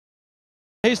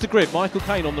Here's the grid. Michael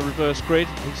Caine on the reverse grid.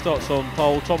 He starts on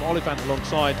pole. Tom Oliphant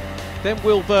alongside. Then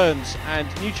Will Burns and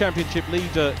new championship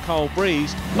leader Carl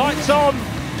Breeze. Lights on.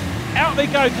 Out they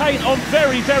go. Caine on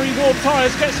very, very warm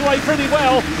tyres. Gets away pretty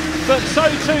well. But so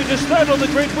too does third on the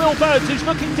grid Will Burns, who's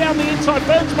looking down the inside.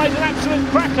 Burns made an absolute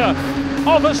cracker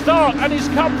of a start and he's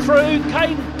come through.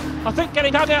 Caine, I think,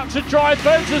 getting dug out to drive.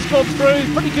 Burns has gone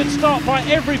through. Pretty good start by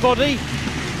everybody.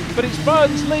 But it's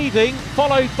Burns leading,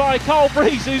 followed by Carl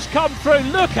Breeze, who's come through.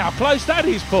 Look how close that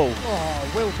is, Paul.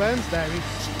 Oh, Will Burns there,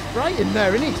 he's right in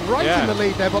there, and he's right in the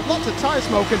lead there, but lots of tyre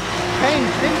smoke, and Caine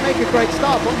didn't make a great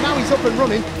start, but now he's up and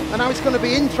running, and now it's going to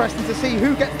be interesting to see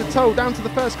who gets the tow down to the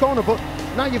first corner. But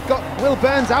now you've got Will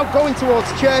Burns out going towards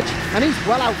Church, and he's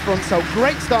well out front, so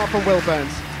great start from Will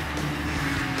Burns.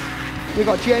 We've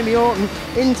got Jamie Orton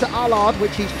into Allard,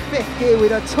 which is fifth gear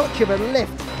with a touch of a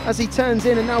lift as he turns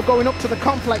in, and now going up to the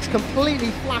complex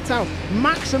completely flat out.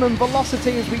 Maximum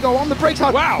velocity as we go on the brakes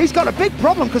hard. Wow. He's got a big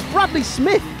problem because Bradley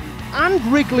Smith and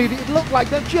Wrigley, it looked like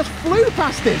they just flew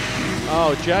past him.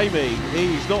 Oh, Jamie,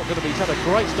 he's not going to be. He's had a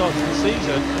great start to the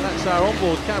season, and that's our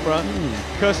onboard camera.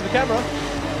 Curse of the camera.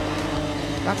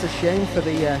 That's a shame for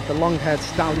the long-haired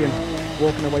stallion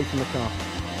walking away from the car.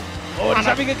 Oh, and he's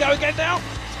having a go again now.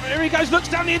 Here he goes, looks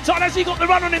down the inside. Has he got the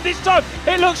run on him this time?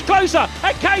 It looks closer,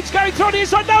 and Caine's going through on the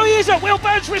inside. No, he isn't. Will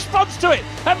Burns responds to it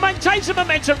and maintains the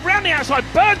momentum round the outside.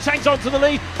 Burns hangs on to the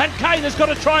lead, and Caine has got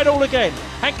to try it all again.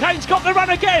 And Caine's got the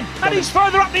run again, and he's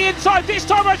further up the inside. This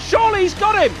time, surely he's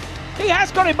got him. He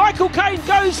has got him. Michael Caine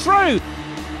goes through.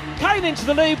 Caine into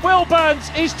the lead. Will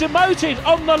Burns is demoted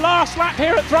on the last lap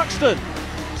here at Thruxton.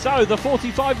 So the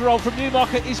 45-year-old from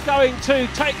Newmarket is going to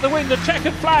take the win. The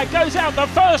checkered flag goes out. The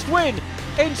first win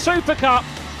in SuperCup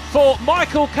for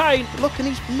Michael Caine. Look, and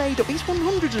he's made up. He's won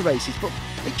hundreds of races, but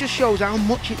it just shows how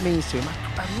much it means to him.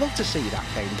 I'd love to see that,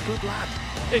 Caine. Good lad.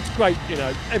 It's great, you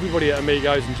know, everybody at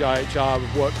Amigos and JHR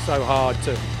have worked so hard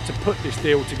to put this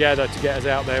deal together to get us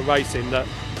out there racing that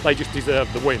they just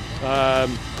deserve the win.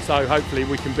 So hopefully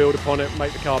we can build upon it,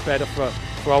 make the car better for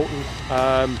Alton,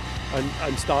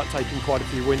 and start taking quite a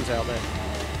few wins out there.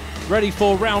 Ready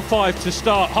for round 5 to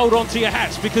start. Hold on to your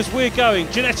hats because we're going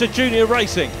Ginetta Junior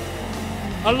Racing.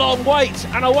 A long wait,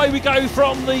 and away we go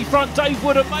from the front. Dave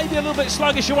Woodard maybe a little bit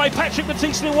sluggish away. Patrick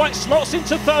Matisse in white slots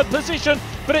into third position,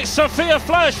 but it's Sophia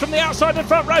Floersch from the outside of the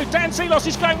front row. Dan Seelos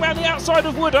is going round the outside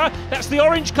of Woodard. That's the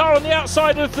orange car on the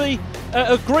outside of the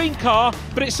green car,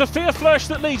 but it's Sophia Floersch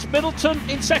that leads. Middleton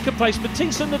in second place.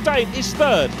 Matisse and the Dane is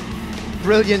third.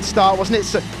 Brilliant start, wasn't it?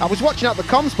 So I was watching out the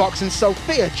comms box, and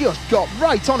Sophia just got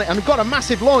right on it and got a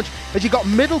massive launch. As you got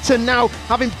Middleton now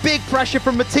having big pressure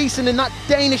from Matisse in that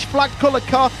Danish flag-coloured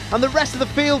car, and the rest of the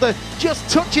field are just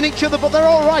touching each other, but they're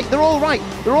all right. They're all right.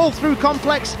 They're all through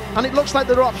complex, and it looks like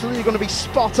they're absolutely going to be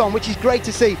spot on, which is great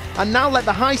to see. And now let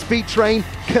the high-speed train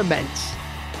commence.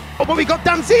 Oh, but we got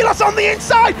Dan Seelos on the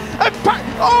inside,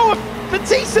 and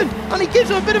Matisse, and he gives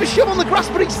him a bit of a shove on the grass,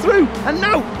 but he's through. And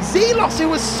now Seelos, who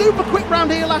was super quick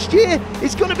round here last year,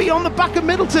 is going to be on the back of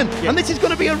Middleton, and this is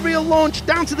going to be a real launch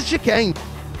down to the chicane.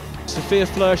 Sophia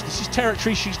Floersch, this is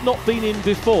territory she's not been in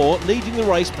before, leading the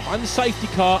race behind the safety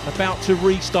car, about to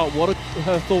restart. What are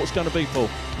her thoughts going to be, Paul?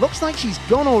 Looks like she's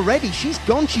gone already. She's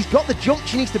gone. She's got the jump.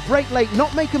 She needs to brake late,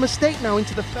 not make a mistake now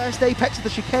into the first apex of the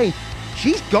chicane.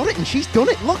 She's got it, and she's done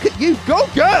it. Look at you. Go,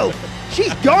 girl.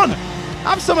 She's gone.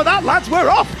 Have some of that, lads,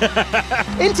 we're off.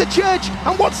 Into Church,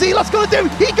 and what's Seelos going to do?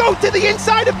 He goes to the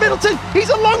inside of Middleton. He's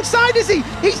alongside, is he?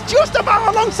 He's just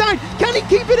about alongside. Can he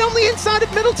keep it on the inside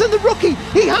of Middleton, the rookie?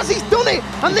 He has, he's done it.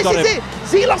 And this is it.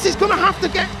 Seelos is going to have to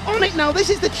get on it now.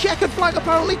 This is the checkered flag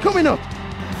apparently coming up.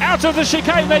 Out of the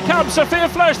chicane they come. Sophia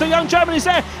Floersch, the young German, is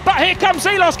there. But here comes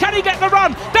Seelos. Can he get the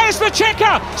run? There's the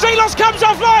checker. Seelos comes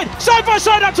offline. Side by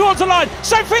side up towards the line.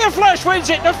 Sophia Floersch wins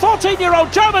it. The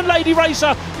 14-year-old German lady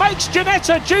racer makes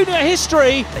Ginetta Junior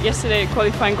history. Yesterday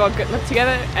qualifying got good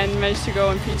together and managed to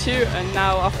go in P2. And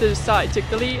now after the start I took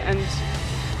the lead and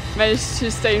managed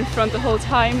to stay in front the whole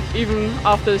time, even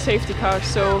after the safety car.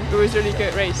 So it was a really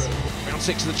good race. Round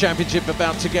 6 of the championship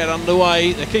about to get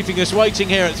underway. They're keeping us waiting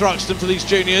here at Thruxton for these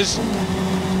juniors.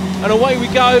 And away we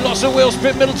go, lots of wheel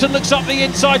spin. Middleton looks up the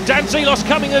inside. Dan Seelos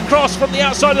coming across from the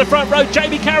outside of the front row.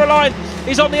 Jamie Caroline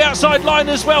is on the outside line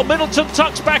as well. Middleton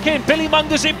tucks back in. Billy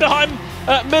Munger's in behind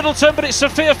Middleton, but it's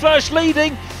Sophia Floersch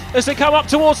leading. as they come up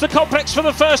towards the complex for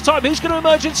the first time. Who's going to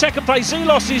emerge in second place?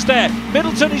 Zelos is there,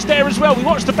 Middleton is there as well. We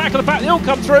watch the back of the pack, they all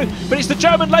come through, but it's the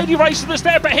German lady racer that's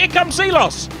there. But here comes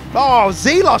Zelos. Oh,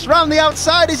 Zelos round the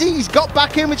outside, is he? He's got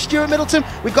back in with Stuart Middleton.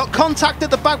 We've got contact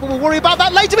at the back, but we'll worry about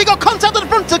that later. We've got contact at the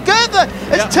front. Together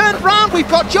has turned round. We've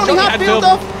got Johnny Hadfield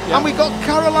off, and we've got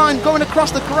Caroline going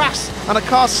across the grass, and a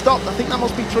car stopped. I think that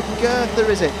must be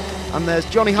Together, is it? And there's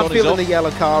Johnny Hadfield in the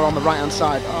yellow car on the right-hand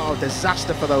side. Oh,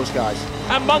 disaster for those guys.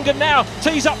 And Munger now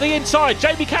tees up the inside.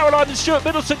 Jamie Caroline and Stuart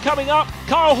Middleton coming up.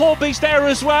 Kyle Hornby's there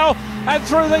as well. And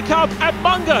through they come. And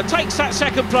Munger takes that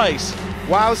second place.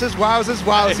 Wowzers, wowzers,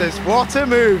 wowzers. What a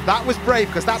move. That was brave,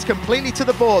 because that's completely to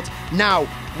the board. Now,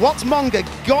 what's Munger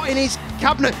got in his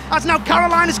cabinet? As now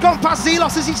Caroline has gone past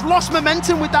Zelos, as he's lost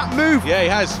momentum with that move. Yeah, he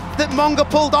has. That Munger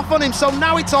pulled off on him, so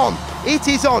now it's on. It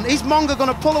is on. Is Munger going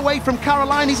to pull away from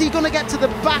Caroline? Is he going to get to the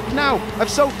back now of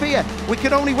Sophia? We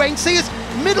can only wait and see as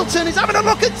Middleton is having a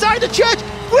look inside the church.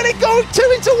 Will it go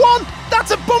 2 into 1?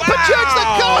 That's a bumper church, the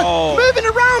car moving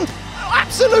around.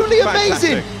 Absolutely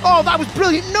amazing. Fantastic. Oh, that was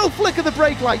brilliant. No flick of the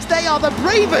brake lights. They are the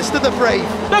bravest of the brave.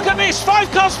 Look at this.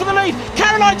 5 cars for the lead.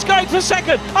 Caroline's going for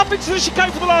second. Up into the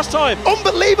chicane for the last time.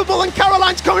 Unbelievable. And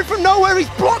Caroline's coming from nowhere. He's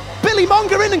blocked Billy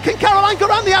Munger in. And can Caroline go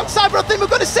around the outside? But I think we're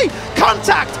going to see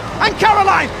contact. And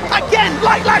Caroline, again,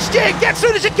 like last year, gets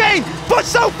through the chicane. But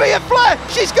Sophia Floersch,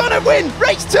 she's going to win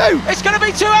race 2. It's going to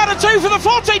be 2 out of 2 for the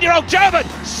 14-year-old German.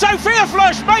 Sophia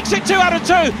Floersch makes it 2 out of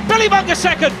 2. Billy Munger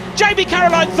second. Jamie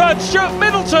Caroline third. Stuart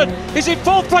Middleton is in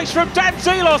 4th place from Dan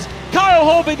Zelos. Kyle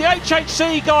Horby, the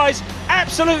HHC guys,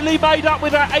 absolutely made up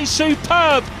with a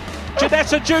superb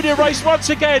Ginetta Junior race once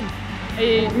again.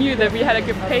 I knew that we had a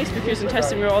good pace because in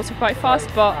testing we were also quite fast,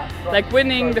 but like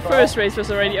winning the first race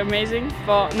was already amazing.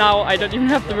 But now I don't even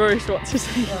have the words what to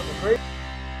say.